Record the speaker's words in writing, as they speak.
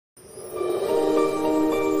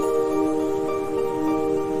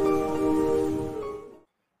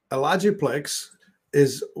EllagiPlex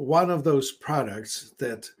is one of those products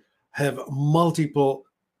that have multiple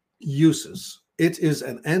uses. It is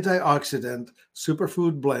an antioxidant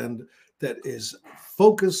superfood blend that is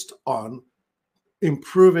focused on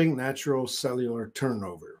improving natural cellular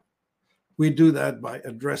turnover. We do that by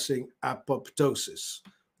addressing apoptosis.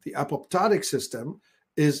 The apoptotic system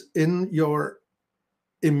is in your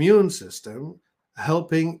immune system,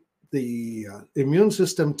 helping the immune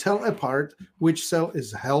system tell apart which cell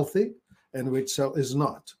is healthy and which cell is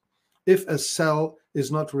not. If a cell is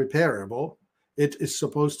not repairable, it is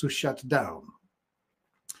supposed to shut down.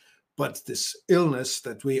 But this illness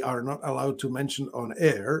that we are not allowed to mention on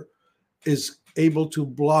air is able to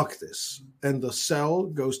block this. And the cell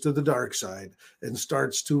goes to the dark side and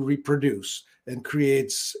starts to reproduce and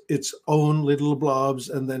creates its own little blobs.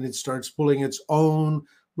 And then it starts pulling its own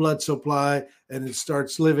blood supply, and it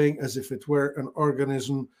starts living as if it were an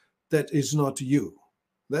organism that is not you.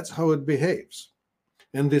 That's how it behaves.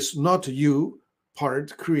 And this not you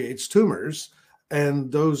part creates tumors, and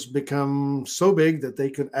those become so big that they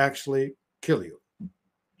can actually kill you.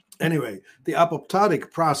 Anyway, the apoptotic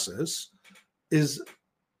process is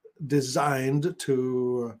designed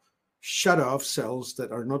to shut off cells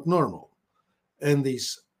that are not normal. And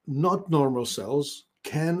these not normal cells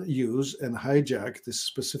can use and hijack this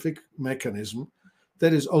specific mechanism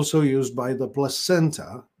that is also used by the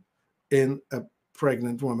placenta in a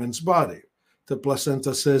pregnant woman's body. The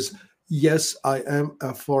placenta says, yes, I am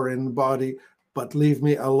a foreign body, but leave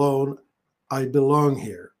me alone. I belong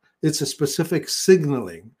here. It's a specific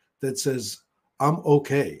signaling that says, I'm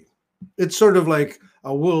okay. It's sort of like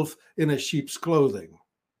a wolf in a sheep's clothing.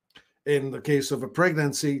 In the case of a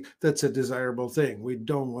pregnancy, that's a desirable thing. We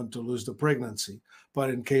don't want to lose the pregnancy. But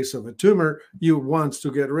in case of a tumor, you want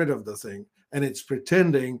to get rid of the thing, and it's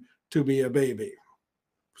pretending to be a baby.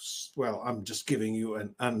 Well, I'm just giving you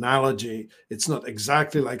an analogy. It's not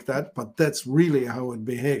exactly like that, but that's really how it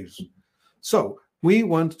behaves. So we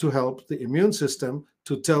want to help the immune system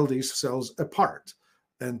to tell these cells apart.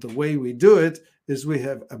 And the way we do it is we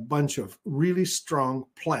have a bunch of really strong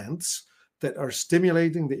plants that are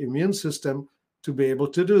stimulating the immune system to be able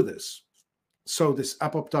to do this. So this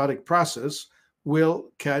apoptotic process will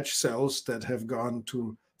catch cells that have gone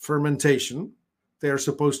to fermentation. They are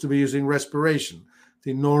supposed to be using respiration,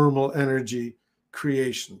 the normal energy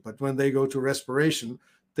creation. But when they go to respiration,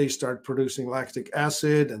 they start producing lactic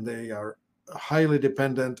acid, and they are highly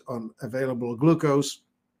dependent on available glucose,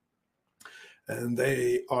 and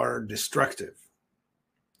they are destructive.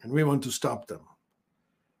 And we want to stop them.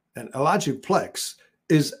 And EllagiPlex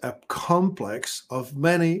is a complex of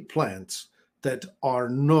many plants that are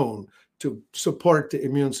known to support the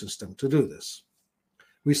immune system to do this.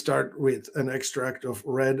 We start with an extract of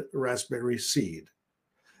red raspberry seed,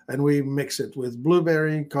 and we mix it with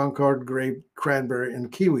blueberry, Concord, grape, cranberry,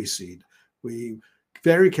 and kiwi seed. We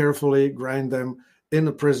very carefully grind them in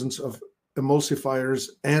the presence of emulsifiers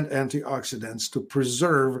and antioxidants to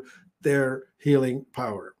preserve their healing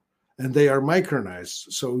power. And they are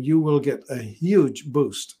micronized, so you will get a huge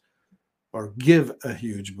boost or give a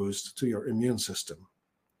huge boost to your immune system.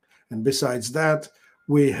 And besides that,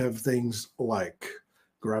 we have things like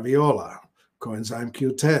graviola, coenzyme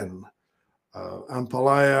Q10,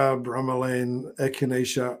 ampalaya, bromelain,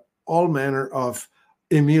 echinacea, all manner of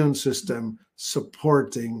immune system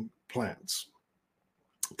supporting plants.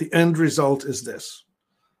 The end result is this.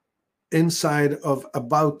 Inside of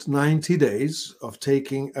about 90 days of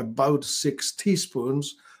taking about 6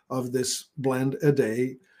 teaspoons of this blend a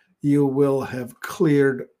day, you will have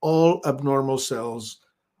cleared all abnormal cells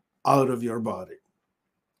out of your body.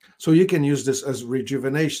 So you can use this as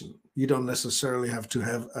rejuvenation. You don't necessarily have to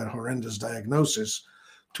have a horrendous diagnosis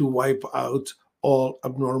to wipe out all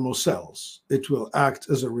abnormal cells. It will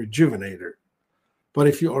act as a rejuvenator. But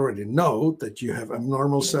if you already know that you have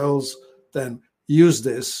abnormal cells, then use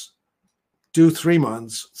this, do 3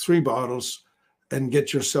 months, 3 bottles, and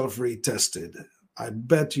get yourself retested. I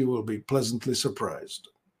bet you will be pleasantly surprised.